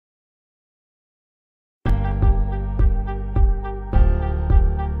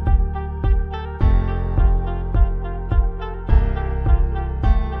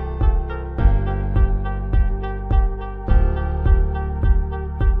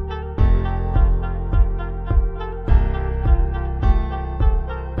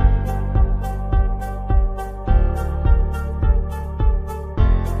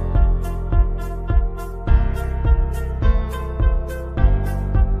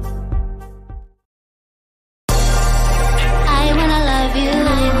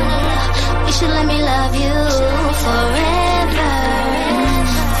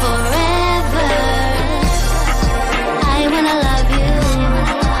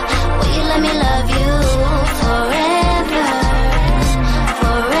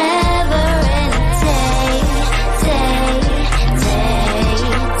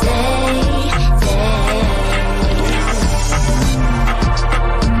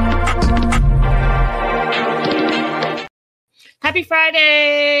Happy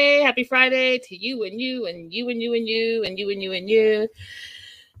Friday! Happy Friday to you and you and you and you and you and you and you and you.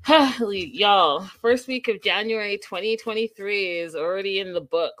 Y'all, first week of January 2023 is already in the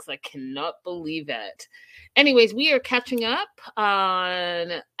books. I cannot believe it. Anyways, we are catching up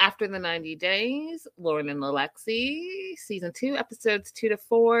on After the 90 Days, Lauren and Alexi, Season 2, Episodes 2 to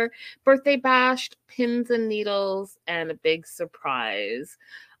 4, Birthday Bashed, Pins and Needles, and a big surprise.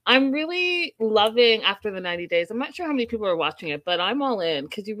 I'm really loving After the 90 Days. I'm not sure how many people are watching it, but I'm all in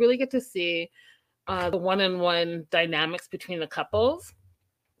because you really get to see the one-on-one dynamics between the couples.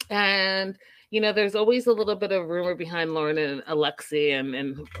 And, there's always a little bit of rumor behind Lauren and Alexi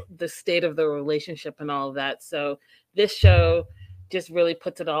and the state of the relationship and all of that. So this show just really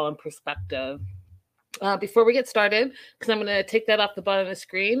puts it all in perspective. Before we get started, because I'm going to take that off the bottom of the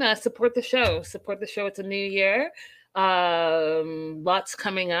screen, support the show. Support the show. It's a new year. Lots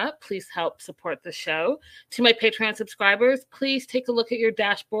coming up. Please help support the show. To my Patreon subscribers, please take a look at your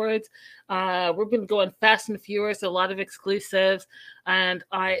dashboards. We've been going fast and furious, a lot of exclusives, and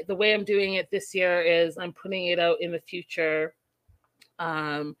the way I'm doing it this year is I'm putting it out in the future.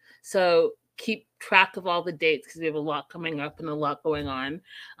 So keep track of all the dates because we have a lot coming up and a lot going on.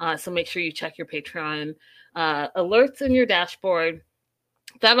 So make sure you check your Patreon alerts in your dashboard.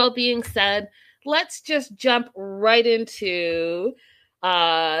 That all being said, let's just jump right into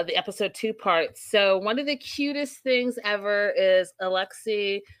the episode 2 parts. So one of the cutest things ever is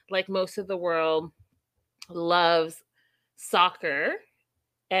Alexi, like most of the world, loves soccer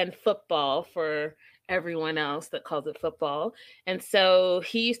and football for everyone else that calls it football. And so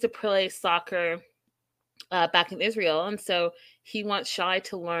he used to play soccer back in Israel. And so he wants Shai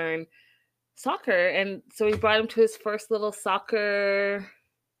to learn soccer. And so he brought him to his first little soccer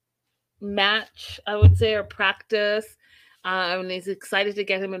match, I would say, or practice. And he's excited to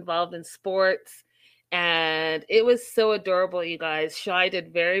get him involved in sports. And it was so adorable, you guys. Shai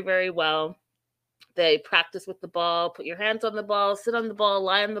did very, very well. They practice with the ball, put your hands on the ball, sit on the ball,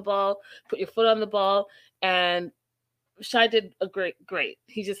 lie on the ball, put your foot on the ball. And Shai did a great.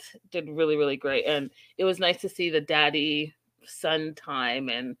 He just did really, really great. And it was nice to see the daddy son time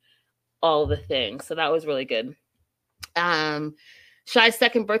and all the things. So that was really good. Shai's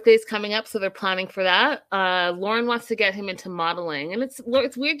second birthday is coming up, so they're planning for that. Lauren wants to get him into modeling. And it's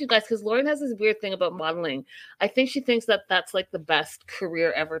weird, you guys, because Lauren has this weird thing about modeling. I think she thinks that that's like the best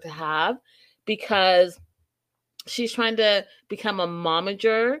career ever to have because she's trying to become a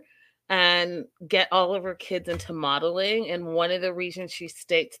momager and get all of her kids into modeling. And one of the reasons she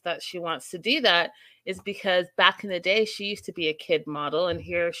states that she wants to do that is because back in the day, she used to be a kid model. And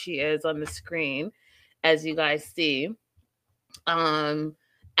here she is on the screen, as you guys see,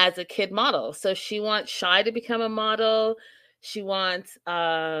 as a kid model. So she wants Shai to become a model. She wants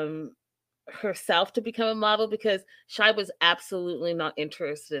herself to become a model because Shai was absolutely not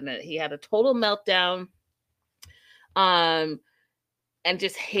interested in it. He had a total meltdown and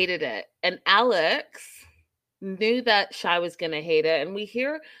just hated it. And Alex knew that Shai was going to hate it. And we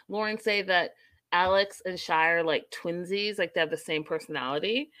hear Lauren say that Alex and Shai are like twinsies, like they have the same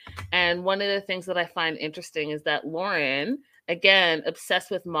personality. And one of the things that I find interesting is that Lauren, again,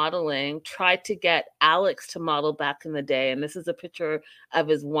 obsessed with modeling, tried to get Alex to model back in the day. And this is a picture of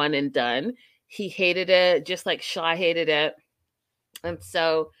his one and done. He hated it, just like Shai hated it. And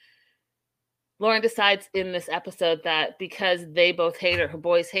so Lauren decides in this episode that because they both hate it, her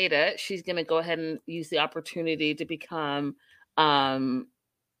boys hate it, she's going to go ahead and use the opportunity to become a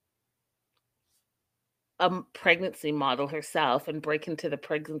pregnancy model herself and break into the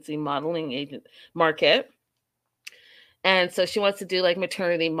pregnancy modeling agent market. And so she wants to do like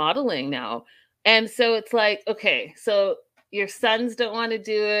maternity modeling now. And so it's like, okay, so your sons don't want to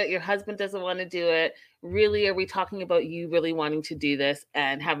do it. Your husband doesn't want to do it. Really, are we talking about you really wanting to do this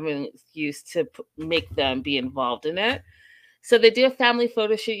and having an excuse to make them be involved in it? So they do a family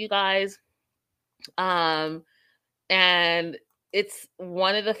photo shoot, you guys. And it's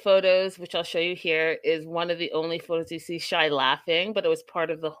one of the photos, which I'll show you here, is one of the only photos you see Shai laughing, but it was part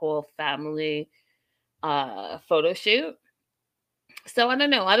of the whole family photo shoot. So I don't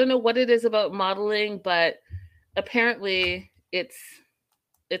know what it is about modeling, but apparently it's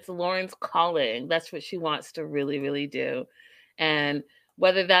Lauren's calling. That's what she wants to really, really do. And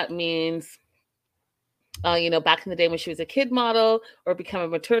whether that means back in the day when she was a kid model or become a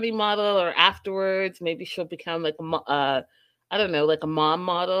maternity model, or afterwards maybe she'll become like like a mom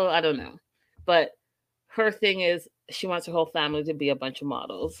model. I don't know. But her thing is she wants her whole family to be a bunch of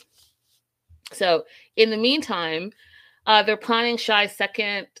models. So in the meantime, they're planning Shai's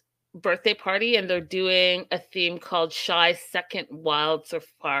second birthday party, and they're doing a theme called Shai's Second Wild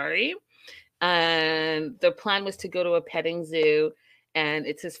Safari. and their plan was to go to a petting zoo. And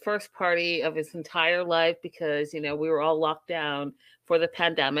it's his first party of his entire life because, we were all locked down for the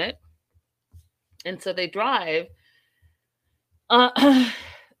pandemic. And so they drive. Josla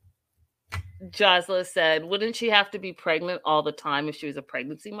said, wouldn't she have to be pregnant all the time if she was a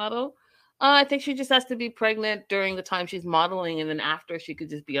pregnancy model? I think she just has to be pregnant during the time she's modeling, and then after she could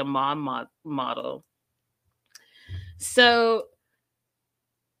just be a mom model. So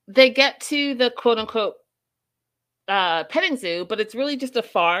they get to the quote unquote petting zoo, but it's really just a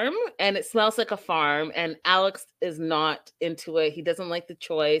farm, and it smells like a farm, and Alex is not into it. He doesn't like the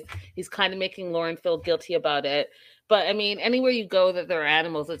choice. He's kind of making Lauren feel guilty about it. But I mean, anywhere you go that there are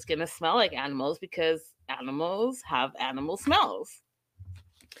animals, it's going to smell like animals because animals have animal smells.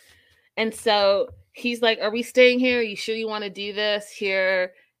 And so he's like, are we staying here? Are you sure you want to do this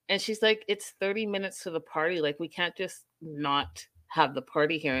here? And she's like, it's 30 minutes to the party. Like, we can't just not have the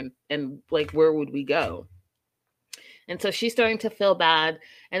party here. And like, where would we go? And so she's starting to feel bad.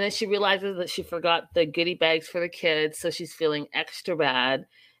 And then she realizes that she forgot the goodie bags for the kids. So she's feeling extra bad.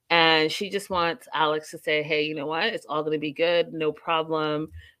 And she just wants Alex to say, hey, you know what? It's all going to be good. No problem.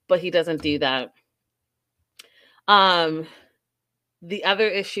 But he doesn't do that. The other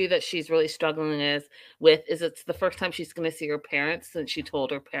issue that she's really struggling with is it's the first time she's going to see her parents since she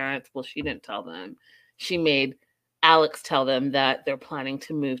told her parents. Well, she didn't tell them. She made Alex tell them that they're planning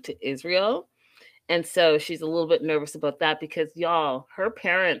to move to Israel. And so she's a little bit nervous about that because, y'all, her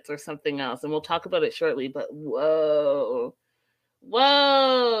parents are something else. And we'll talk about it shortly. But whoa,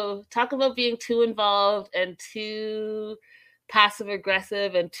 talk about being too involved and too passive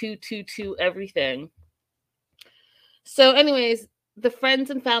aggressive and too everything. So anyways, the friends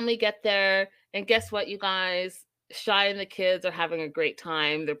and family get there, and guess what, you guys? Shai and the kids are having a great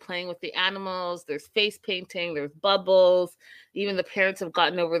time. They're playing with the animals. There's face painting. There's bubbles. Even the parents have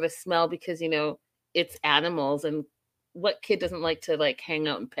gotten over the smell because, it's animals, and what kid doesn't like to like hang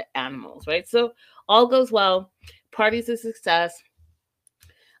out and pet animals, right? So all goes well. Party's a success.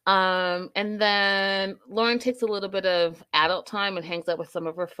 And then Lauren takes a little bit of adult time and hangs out with some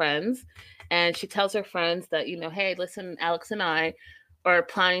of her friends. And she tells her friends that, hey, listen, Alex and I are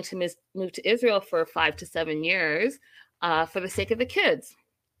planning to move to Israel for 5 to 7 years for the sake of the kids.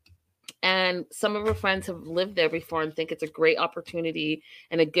 And some of her friends have lived there before and think it's a great opportunity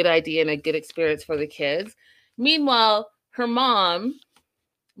and a good idea and a good experience for the kids. Meanwhile, her mom,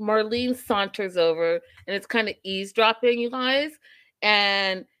 Marlene, saunters over, and it's kind of eavesdropping, you guys.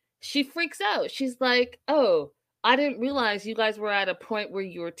 And she freaks out. She's like, oh, I didn't realize you guys were at a point where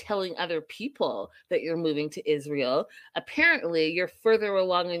you were telling other people that you're moving to Israel. Apparently, you're further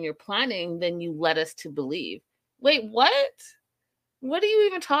along in your planning than you led us to believe. Wait, what? What are you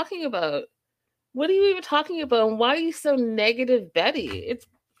even talking about? What are you even talking about? And why are you so negative, Betty?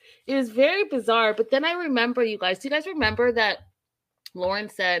 It was very bizarre. But then I remember, you guys, do you guys remember that Lauren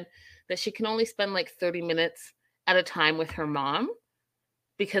said that she can only spend like 30 minutes at a time with her mom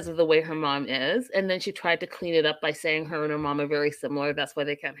because of the way her mom is? And then she tried to clean it up by saying her and her mom are very similar. That's why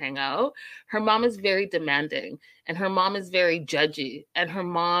they can't hang out. Her mom is very demanding, and her mom is very judgy, and her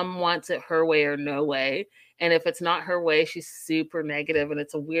mom wants it her way or no way. And if it's not her way, she's super negative, and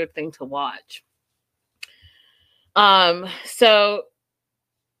it's a weird thing to watch. So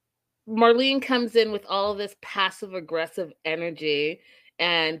Marlene comes in with all of this passive aggressive energy,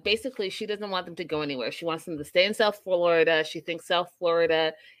 and basically she doesn't want them to go anywhere. She wants them to stay in South Florida. She thinks South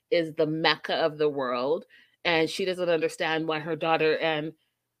Florida is the Mecca of the world, and she doesn't understand why her daughter and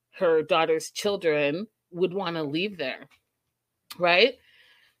her daughter's children would want to leave there, right?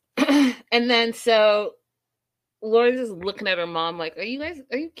 And then so Lauren's just looking at her mom like, are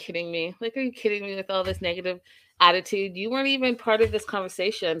you kidding me? Like, are you kidding me with all this negative attitude? You weren't even part of this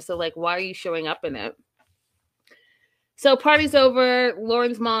conversation. So like, why are you showing up in it? So party's over.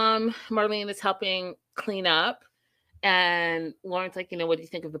 Lauren's mom, Marlene, is helping clean up. And Lauren's like, what do you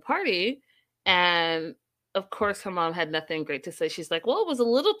think of the party? And of course, her mom had nothing great to say. She's like, well, it was a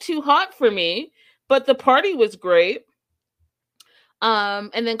little too hot for me, but the party was great.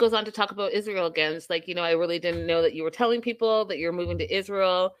 And then goes on to talk about Israel again. It's like, I really didn't know that you were telling people that you're moving to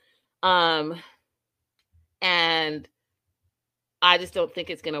Israel. And I just don't think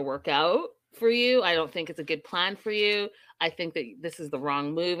it's going to work out for you. I don't think it's a good plan for you. I think that this is the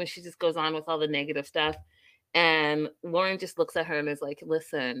wrong move. And she just goes on with all the negative stuff. And Lauren just looks at her and is like,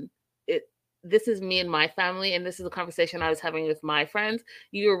 listen, this is me and my family, and this is a conversation I was having with my friends.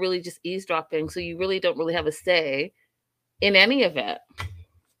 You are really just eavesdropping, so you really don't really have a say in any of it.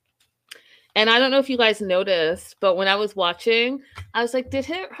 And I don't know if you guys noticed, but when I was watching, I was like, did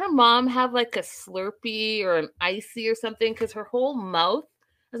her mom have like a Slurpee or an Icy or something? Because her whole mouth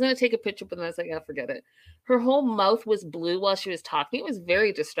I was going to take a picture, but then I was like, "I forget it." Her whole mouth was blue while she was talking. It was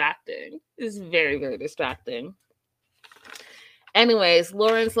very distracting. It was very, very distracting. Anyways,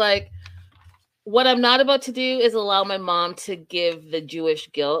 Lauren's like, what I'm not about to do is allow my mom to give the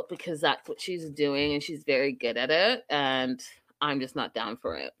Jewish guilt, because that's what she's doing and she's very good at it. And I'm just not down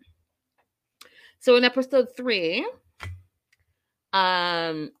for it. So in episode 3,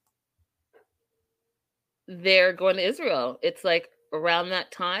 they're going to Israel. It's like around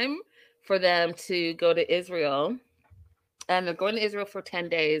that time for them to go to Israel. And they're going to Israel for 10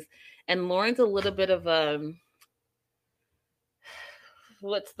 days. And Lauren's a little bit of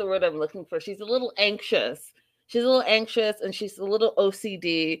what's the word I'm looking for? She's a little anxious. She's a little anxious and she's a little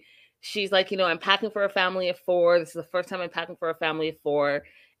OCD. She's like, I'm packing for a family of 4. This is the first time I'm packing for a family of 4.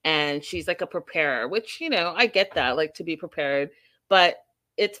 And she's like a preparer, which, I get that, like to be prepared. But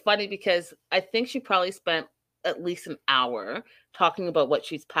it's funny because I think she probably spent at least an hour talking about what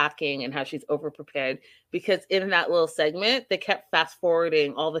she's packing and how she's over-prepared, because in that little segment, they kept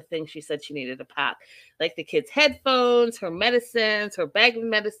fast-forwarding all the things she said she needed to pack, like the kids' headphones, her medicines, her bag of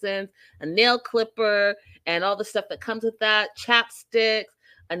medicines, a nail clipper, and all the stuff that comes with that, chapsticks,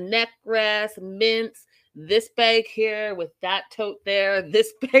 a neck rest, mints, this bag here with that tote there,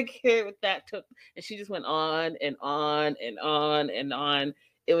 this bag here with that tote. And she just went on and on and on and on.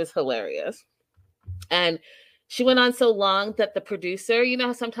 It was hilarious. And she went on so long that the producer,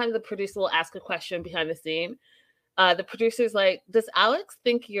 how sometimes the producer will ask a question behind the scene. The producer's like, does Alex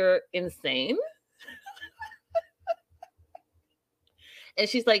think you're insane? And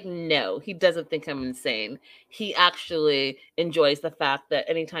she's like, no, he doesn't think I'm insane. He actually enjoys the fact that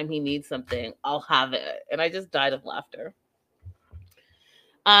anytime he needs something, I'll have it. And I just died of laughter.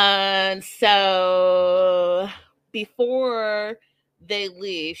 And so before they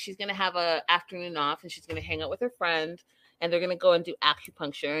leave, she's going to have an afternoon off and she's going to hang out with her friend and they're going to go and do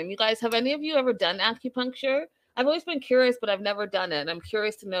acupuncture. And you guys, have any of you ever done acupuncture? I've always been curious, but I've never done it. And I'm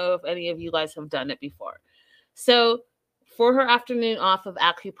curious to know if any of you guys have done it before. So for her afternoon off of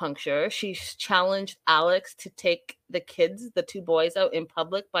acupuncture, she challenged Alex to take the kids, the 2 boys, out in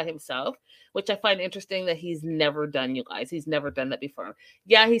public by himself, which I find interesting that he's never done, you guys. He's never done that before.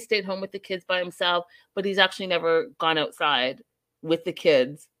 Yeah, he stayed home with the kids by himself, but he's actually never gone outside with the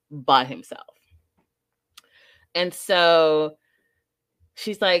kids by himself. And so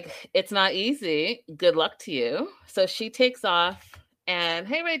she's like, it's not easy. Good luck to you. So she takes off and,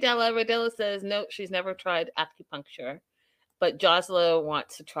 hey, Raydella says, no, she's never tried acupuncture. But Josla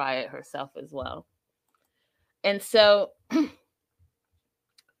wants to try it herself as well. And so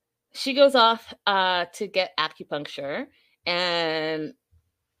she goes off to get acupuncture, and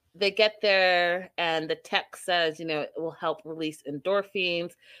they get there, and the tech says, it will help release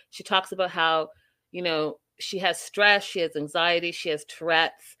endorphins. She talks about how, she has stress, she has anxiety, she has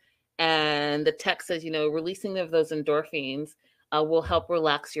Tourette's, and the tech says, releasing of those endorphins will help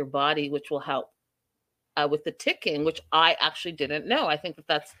relax your body, which will help with the ticking, which I actually didn't know. I think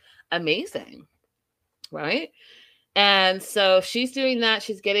that's amazing, right? And so she's doing that.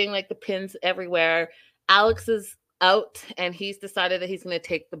 She's getting like the pins everywhere. Alex is out and he's decided that he's going to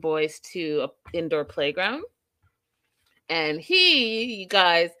take the boys to an indoor playground. And he, you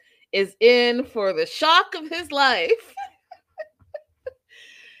guys, is in for the shock of his life.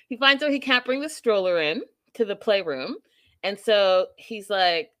 He finds out he can't bring the stroller in to the playroom. And so he's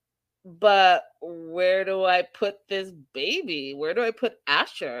like, but where do I put this baby? Where do I put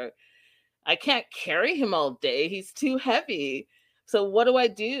Asher? I can't carry him all day. He's too heavy. So what do I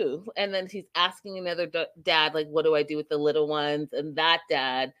do? And then he's asking another dad, like, what do I do with the little ones? And that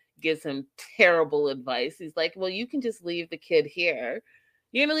dad gives him terrible advice. He's like, well, you can just leave the kid here.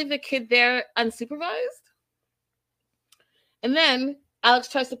 You're going to leave the kid there unsupervised? And then Alex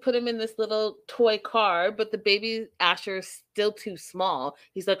tries to put him in this little toy car, but the baby Asher is still too small.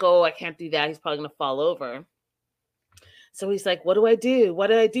 He's like, oh, I can't do that. He's probably going to fall over. So he's like, what do I do? What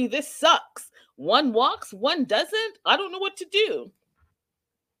do I do? This sucks. One walks, one doesn't. I don't know what to do.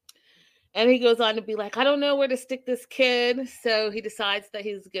 And he goes on to be like, I don't know where to stick this kid. So he decides that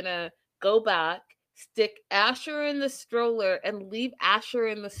he's going to go back, stick Asher in the stroller, and leave Asher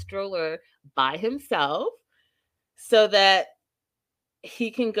in the stroller by himself so that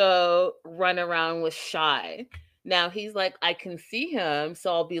he can go run around with Shy. Now he's like, I can see him,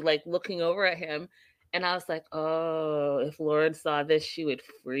 so I'll be like looking over at him. And I was like, oh, if Lauren saw this, she would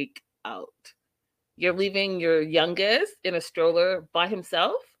freak out. You're leaving your youngest in a stroller by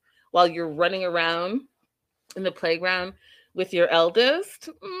himself while you're running around in the playground with your eldest?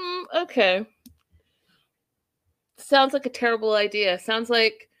 Okay. Sounds like a terrible idea. Sounds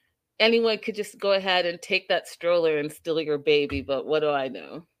like anyone could just go ahead and take that stroller and steal your baby, but what do I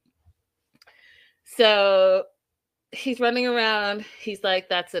know? So he's running around. He's like,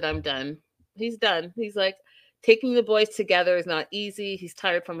 that's it, I'm done. He's done. He's like, taking the boys together is not easy. He's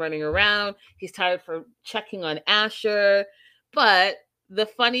tired from running around. He's tired from checking on Asher. But the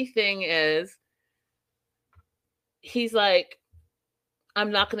funny thing is, he's like,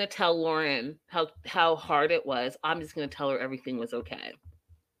 I'm not going to tell Lauren how hard it was. I'm just going to tell her everything was okay.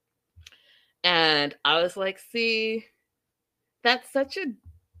 And I was like, see, that's such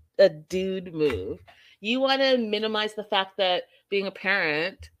a dude move. You want to minimize the fact that being a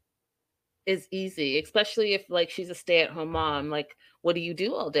parent is easy, especially if like she's a stay-at-home mom. Like, what do you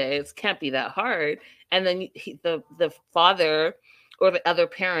do all day? It can't be that hard. And then the father or the other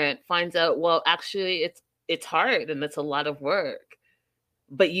parent finds out, well, actually it's hard and it's a lot of work.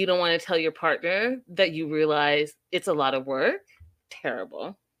 But you don't want to tell your partner that you realize it's a lot of work.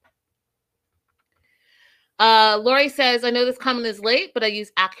 Terrible. Lori says, I know this comment is late, but I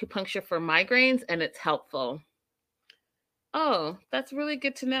use acupuncture for migraines and it's helpful. Oh, that's really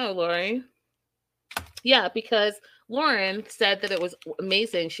good to know, Lori. Yeah, because Lauren said that it was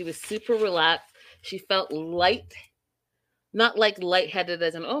amazing. She was super relaxed. She felt light, not like lightheaded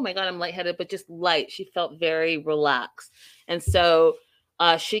as in, oh my God, I'm lightheaded, but just light. She felt very relaxed. And so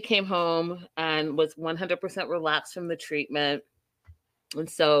she came home and was 100% relaxed from the treatment. And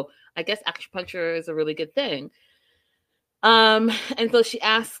so I guess acupuncture is a really good thing. And so she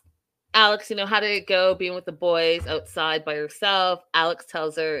asked Alex, how did it go being with the boys outside by herself? Alex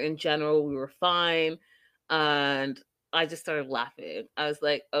tells her in general, we were fine. And I just started laughing. I was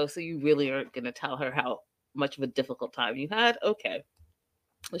like, oh, so you really aren't going to tell her how much of a difficult time you had? Okay.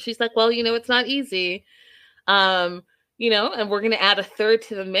 And she's like, well, it's not easy. And we're going to add a third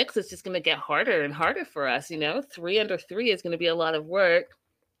to the mix. It's just going to get harder and harder for us. 3 under 3 is going to be a lot of work.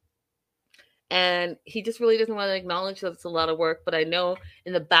 And he just really doesn't want to acknowledge that it's a lot of work. But I know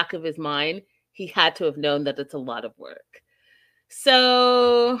in the back of his mind, he had to have known that it's a lot of work.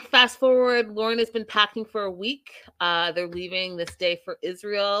 So fast forward, Lauren has been packing for a week. They're leaving this day for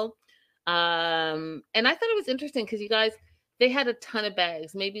Israel. And I thought it was interesting because you guys, they had a ton of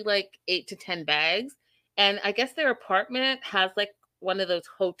bags, maybe like 8 to 10 bags. And I guess their apartment has like one of those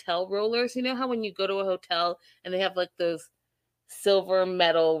hotel rollers. You know how when you go to a hotel and they have like those silver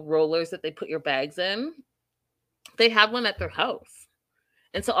metal rollers that they put your bags in? They had one at their house.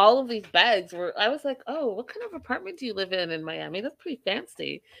 And so all of these bags I was like, oh, what kind of apartment do you live in Miami? That's pretty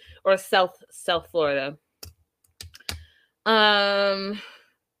fancy. Or South Florida. So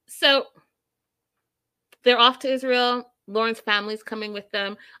they're off to Israel. Lauren's family's coming with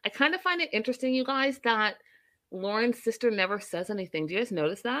them. I kind of find it interesting, you guys, that Lauren's sister never says anything. Do you guys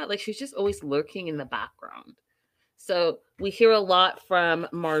notice that? Like, she's just always lurking in the background. So we hear a lot from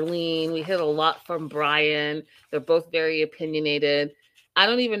Marlene. We hear a lot from Brian. They're both very opinionated. I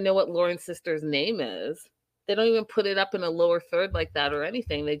don't even know what Lauren's sister's name is. They don't even put it up in a lower third like that or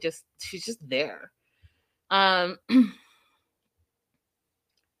anything. She's just there. Oh,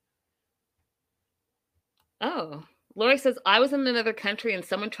 Lori says, I was in another country and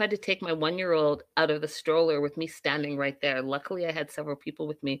someone tried to take my 1-year-old out of the stroller with me standing right there. Luckily, I had several people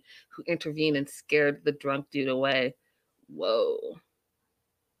with me who intervened and scared the drunk dude away. Whoa.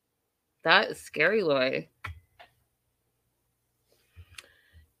 That is scary, Lori.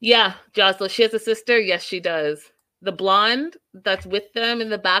 Yeah, Jocelyn, she has a sister. Yes, she does. The blonde that's with them in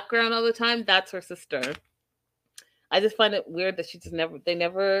the background all the time, that's her sister. I just find it weird that they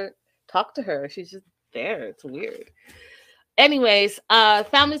never talk to her. She's just there. It's weird. Anyways,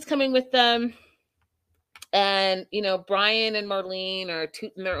 family's coming with them. And, Brian and Marlene are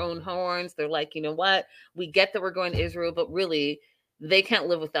tooting their own horns. They're like, you know what? We get that we're going to Israel, but really, they can't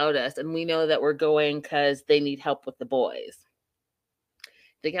live without us. And we know that we're going because they need help with the boys.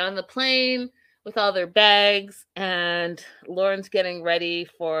 They get on the plane with all their bags, and Lauren's getting ready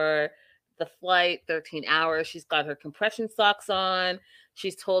for the flight, 13 hours. She's got her compression socks on.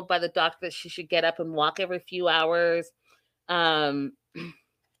 She's told by the doctor that she should get up and walk every few hours. And,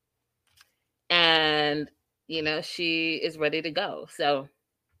 she is ready to go. So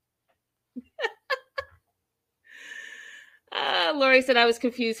Lori said, I was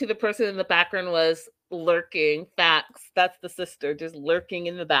confused who the person in the background was lurking. Facts. That's the sister just lurking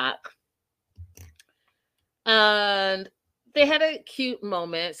in the back. And they had a cute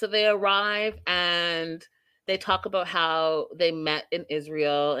moment. So they arrive and they talk about how they met in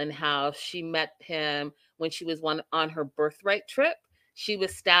Israel and how she met him when she was on her birthright trip. She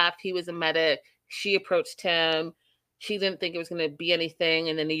was staffed. He was a medic. She approached him. She didn't think it was going to be anything.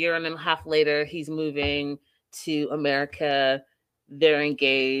 And then a year and a half later, he's moving to America they're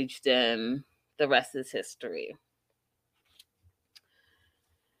engaged, and the rest is history.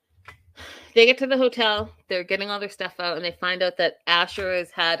 They get to the hotel, they're getting all their stuff out, and they find out that Asher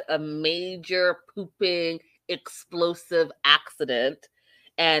has had a major pooping explosive accident.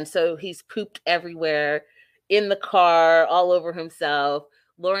 And so he's pooped everywhere, in the car, all over himself.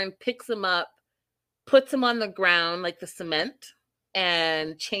 Lauren picks him up, puts him on the ground, like the cement,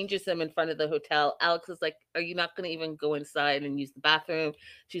 and changes him in front of the hotel. Alex is like, are you not going to even go inside and use the bathroom?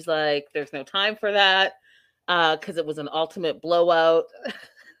 She's like, there's no time for that, because it was an ultimate blowout.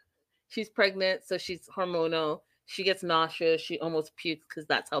 She's pregnant, so she's hormonal. She gets nauseous. She almost pukes because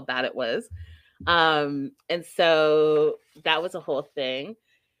that's how bad it was. And so that was a whole thing.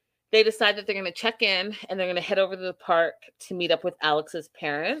 They decide that they're going to check in, and they're going to head over to the park to meet up with Alex's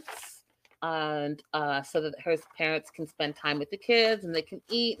parents, and so that her parents can spend time with the kids and they can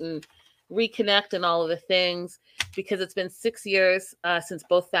eat and reconnect and all of the things, because it's been 6 years since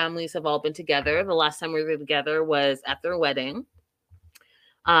both families have all been together. The last time we were together was at their wedding.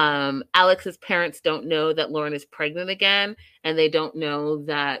 Alex's parents don't know that Lauren is pregnant again, and they don't know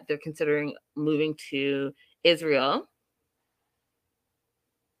that they're considering moving to Israel.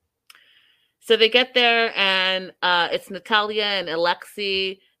 So they get there, and it's Natalia and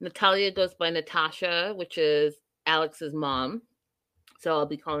Alexei. Natalia goes by Natasha, which is Alex's mom. So I'll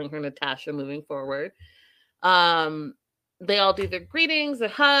be calling her Natasha moving forward. They all do their greetings, their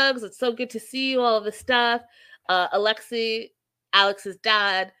hugs. It's so good to see you, all of this stuff. Alexei, Alex's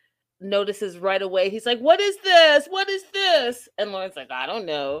dad, notices right away. He's like, what is this? What is this? And Lauren's like, I don't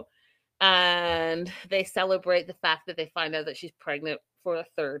know. And they celebrate the fact that they find out that she's pregnant for a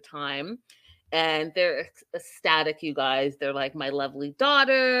third time. And they're ecstatic, you guys. They're like, my lovely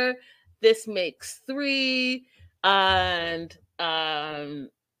daughter. This makes 3. And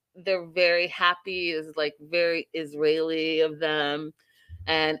they're very happy. It's like very Israeli of them.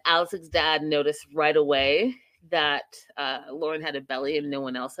 And Alex's dad noticed right away that Lauren had a belly, and no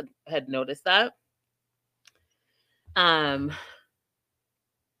one else had noticed that. And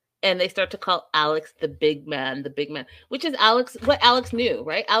they start to call Alex the big man, which is what Alex knew,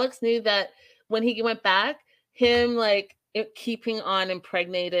 right? Alex knew that when he went back, him like keeping on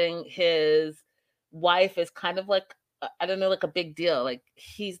impregnating his wife is kind of like, I don't know, like a big deal. Like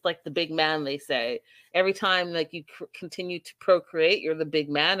he's like the big man, they say. Every time like you continue to procreate, you're the big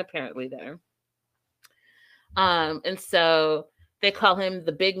man apparently there. And so they call him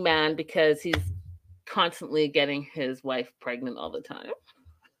the big man because he's constantly getting his wife pregnant all the time.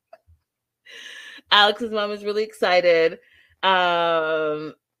 Alex's mom is really excited.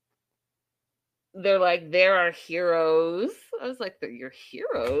 They're like, they're our heroes. I was like, they're your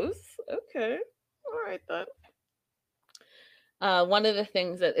heroes? Okay. All right, then. One of the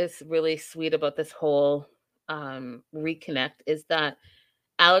things that is really sweet about this whole reconnect is that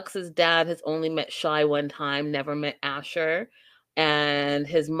Alex's dad has only met Shai one time, never met Asher. And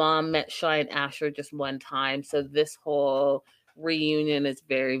his mom met Shai and Asher just one time. So this whole reunion is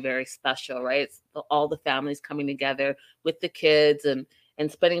very, very special, right? It's all the families coming together with the kids and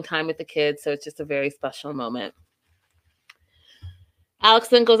spending time with the kids. So it's just a very special moment. Alex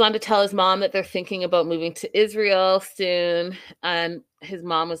then goes on to tell his mom that they're thinking about moving to Israel soon. And his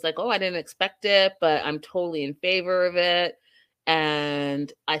mom was like, oh, I didn't expect it, but I'm totally in favor of it.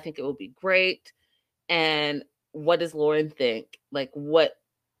 And I think it will be great. And what does Lauren think? Like, what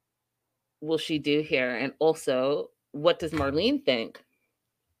will she do here? And also, what does Marlene think?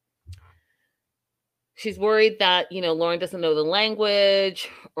 She's worried that, Lauren doesn't know the language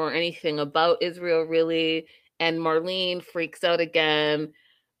or anything about Israel, really. And Marlene freaks out again.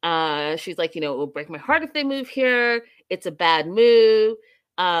 She's like, it will break my heart if they move here. It's a bad move.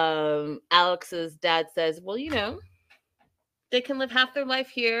 Alex's dad says, well, they can live half their life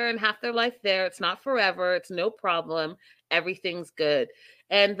here and half their life there. It's not forever. It's no problem. Everything's good.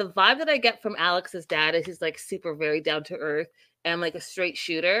 And the vibe that I get from Alex's dad is he's like super very down to earth and like a straight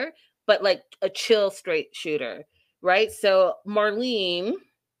shooter, but like a chill straight shooter, right? So Marlene,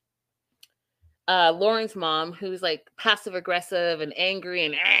 Lauren's mom, who's like passive aggressive and angry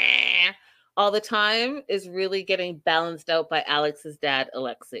and all the time, is really getting balanced out by Alex's dad,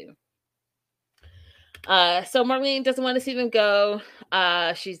 Alexei. So Marlene doesn't want to see them go.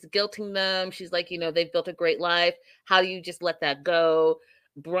 She's guilting them. She's like, they've built a great life. How do you just let that go?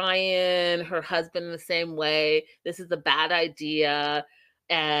 Brian, her husband, the same way. This is a bad idea.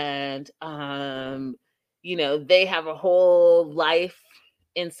 And, they have a whole life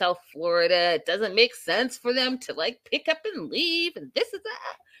in South Florida. It doesn't make sense for them to like pick up and leave. And this is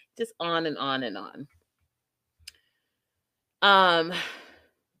that. Just on and on and on.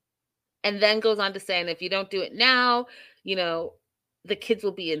 And then goes on to say, and if you don't do it now, the kids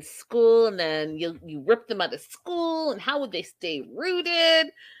will be in school, and then you rip them out of school, and how would they stay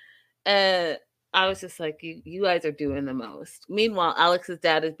rooted? And I was just like, you guys are doing the most. Meanwhile, Alex's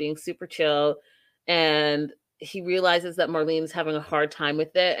dad is being super chill, and he realizes that Marlene is having a hard time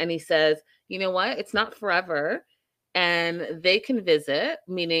with it, and he says, you know what? It's not forever, and they can visit,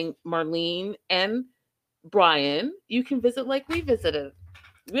 meaning Marlene and Brian, you can visit like we visited.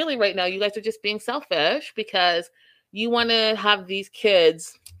 Really, right now, you guys are just being selfish because you want to have these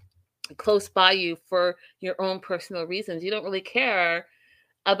kids close by you for your own personal reasons. You don't really care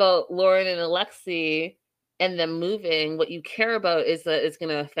about Lauren and Alexi and them moving. What you care about is that it's going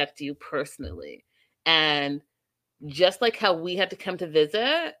to affect you personally. And just like how we had to come to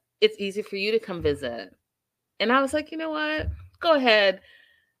visit, it's easy for you to come visit. And I was like, you know what? Go ahead,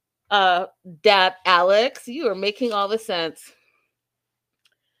 Dad Alex. You are making all the sense.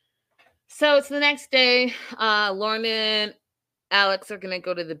 So it's the next day. Lauren and Alex are going to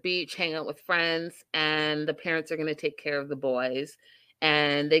go to the beach, hang out with friends, and the parents are going to take care of the boys.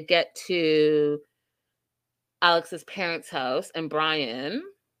 And they get to Alex's parents' house, and Brian,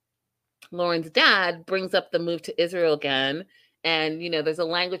 Lauren's dad, brings up the move to Israel again. And, there's a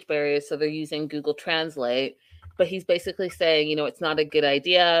language barrier, so they're using Google Translate. But he's basically saying, it's not a good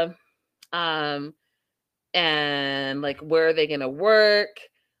idea. And like, where are they going to work?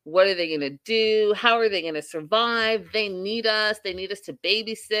 What are they going to do? How are they going to survive? They need us. They need us to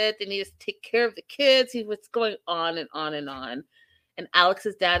babysit. They need us to take care of the kids. What's going on and on and on. And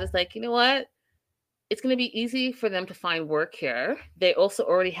Alex's dad is like, you know what? It's going to be easy for them to find work here. They also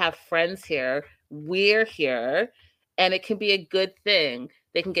already have friends here. We're here. And it can be a good thing.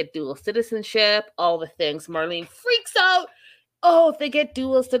 They can get dual citizenship, all the things. Marlene freaks out. Oh, if they get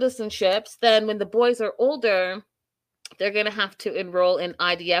dual citizenships, then when the boys are older, they're going to have to enroll in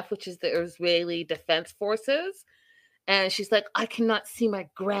IDF, which is the Israeli Defense Forces. And she's like, I cannot see my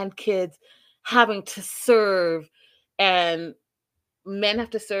grandkids having to serve. And men have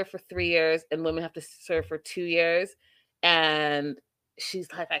to serve for 3 years and women have to serve for 2 years. And she's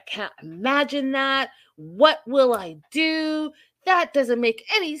like, I can't imagine that. What will I do? That doesn't make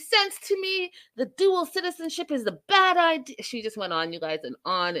any sense to me. The dual citizenship is a bad idea. She just went on, you guys, and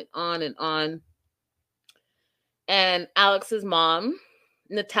on and on and on. And Alex's mom,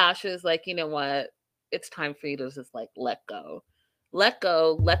 Natasha, is like, you know what? It's time for you to just like let go. Let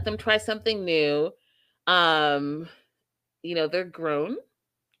go. Let them try something new. They're grown.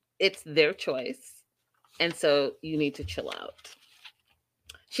 It's their choice. And so you need to chill out.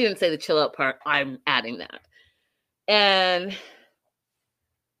 She didn't say the chill out part. I'm adding that. And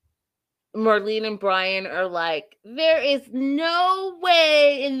Marlene and Brian are like, there is no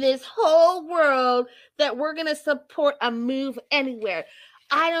way in this whole world that we're going to support a move anywhere.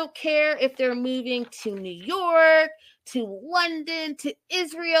 I don't care if they're moving to New York, to London, to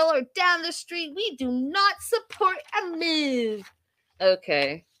Israel, or down the street. We do not support a move.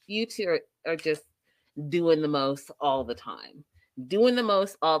 Okay, you two are just doing the most all the time. Doing the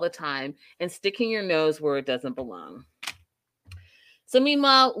most all the time and sticking your nose where it doesn't belong. So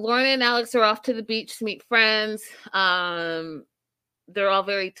meanwhile, Lauren and Alex are off to the beach to meet friends. They're all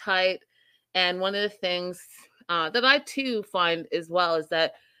very tight. And one of the things that I too find as well is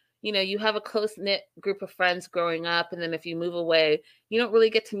that, you have a close-knit group of friends growing up. And then if you move away, you don't really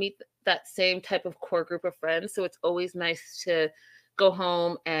get to meet that same type of core group of friends. So it's always nice to go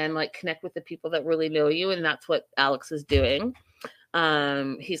home and like connect with the people that really know you. And that's what Alex is doing.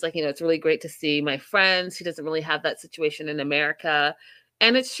 He's like, it's really great to see my friends. He doesn't really have that situation in America.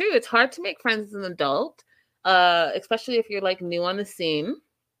 And it's true. It's hard to make friends as an adult, especially if you're like new on the scene.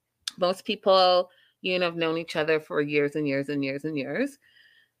 Most people, have known each other for years and years and years and years.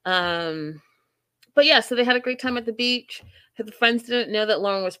 But yeah, so they had a great time at the beach. The friends didn't know that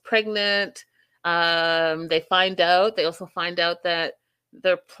Lauren was pregnant. They also find out that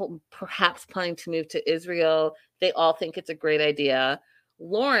they're perhaps planning to move to Israel. They all think it's a great idea.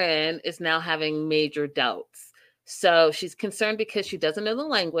 Lauren is now having major doubts. So she's concerned because she doesn't know the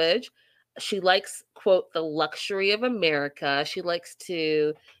language. She likes, quote, the luxury of America. She likes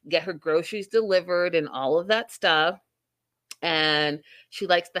to get her groceries delivered and all of that stuff. And she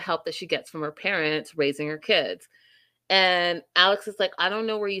likes the help that she gets from her parents raising her kids. And Alex is like, I don't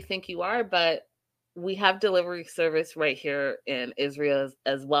know where you think you are, but we have delivery service right here in Israel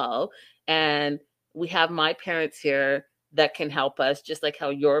as well. And we have my parents here that can help us, just like how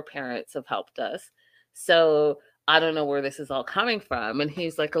your parents have helped us. So I don't know where this is all coming from. And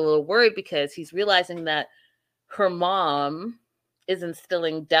he's like a little worried because he's realizing that her mom is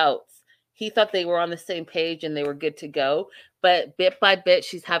instilling doubts. He thought they were on the same page and they were good to go. But bit by bit,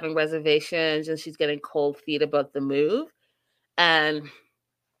 she's having reservations and she's getting cold feet about the move. And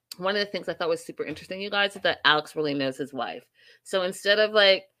one of the things I thought was super interesting, you guys, is that Alex really knows his wife. So instead of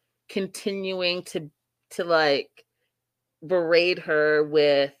like continuing to like berate her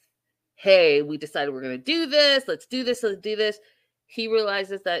with, hey, we decided we're going to do this. Let's do this. Let's do this. He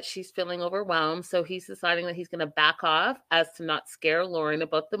realizes that she's feeling overwhelmed. So he's deciding that he's going to back off as to not scare Lauren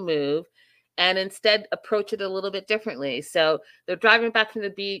about the move and instead approach it a little bit differently. So they're driving back from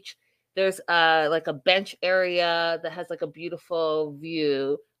the beach. There's like a bench area that has like a beautiful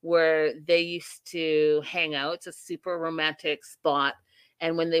view where they used to hang out. It's a super romantic spot.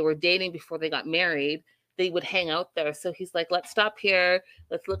 And when they were dating before they got married, they would hang out there. So he's like, let's stop here.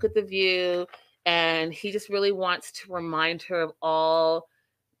 Let's look at the view. And he just really wants to remind her of all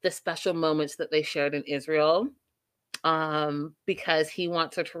the special moments that they shared in Israel, because he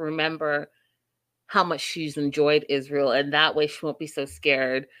wants her to remember how much she's enjoyed Israel. And that way she won't be so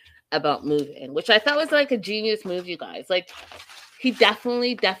scared about moving, which I thought was like a genius move, you guys. Like, he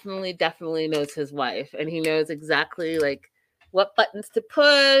definitely knows his wife, and he knows exactly like what buttons to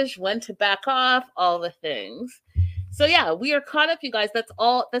push, when to back off, all the things. So yeah, we are caught up, you guys. That's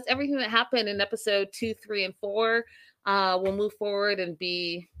everything that happened in episode 2, 3, and 4. We'll move forward and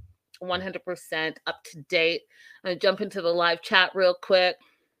be 100% up to date. I'm gonna jump into the live chat real quick.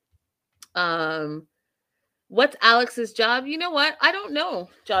 What's Alex's job? You know what? I don't know,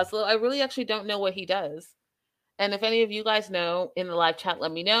 Jocelyn. I really actually don't know what he does. And if any of you guys know in the live chat,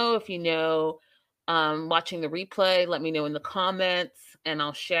 let me know. If you know, watching the replay, let me know in the comments and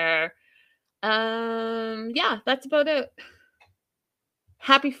I'll share. Yeah, that's about it.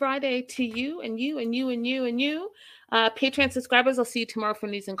 Happy Friday to you and you and you and you and you. Patreon subscribers, I'll see you tomorrow for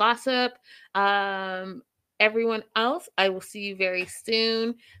news and gossip. Everyone else, I will see you very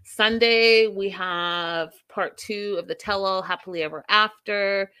soon. Sunday, we have part 2 of the Tell All Happily Ever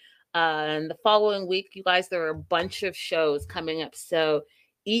After. And the following week, you guys, there are a bunch of shows coming up. So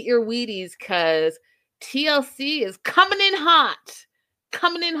eat your Wheaties because TLC is coming in hot.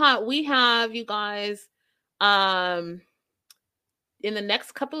 Coming in hot. We have, you guys, in the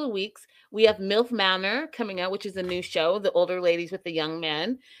next couple of weeks, we have MILF Manor coming out, which is a new show, the older ladies with the young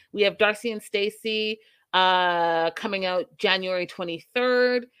men. We have Darcy and Stacey coming out January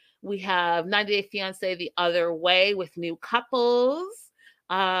 23rd. We have 90 Day Fiancé The Other Way with new couples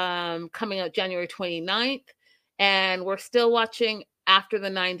coming out January 29th. And we're still watching After the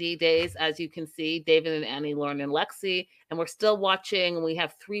 90 Days, as you can see, David and Annie, Lauren and Lexi. And we're still watching, we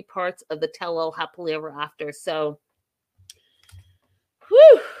have 3 parts of the Tell All Happily Ever After. So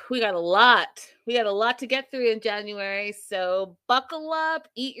we got a lot. We got a lot to get through in January. So buckle up,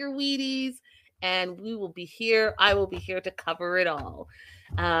 eat your Wheaties, and we will be here. I will be here to cover it all.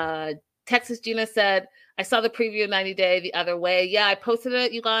 Texas Gina said, I saw the preview of 90 Day The Other Way. Yeah, I posted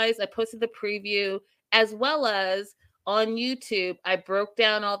it, you guys. I posted the preview as well as on YouTube. I broke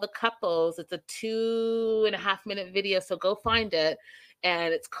down all the couples. It's a 2.5-minute video, so go find it.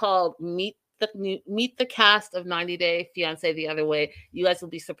 And it's called Meet the cast of 90 Day Fiancé The Other Way. You guys will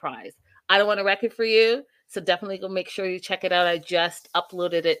be surprised. I don't want to wreck it for you, so definitely go make sure you check it out. I just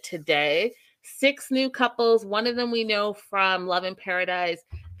uploaded it today. 6 new couples. One of them we know from Love in Paradise.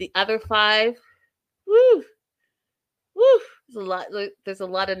 The other 5, woo, there's a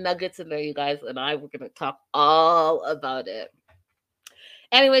lot of nuggets in there, you guys, and we're going to talk all about it.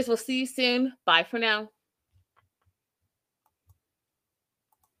 Anyways, we'll see you soon. Bye for now.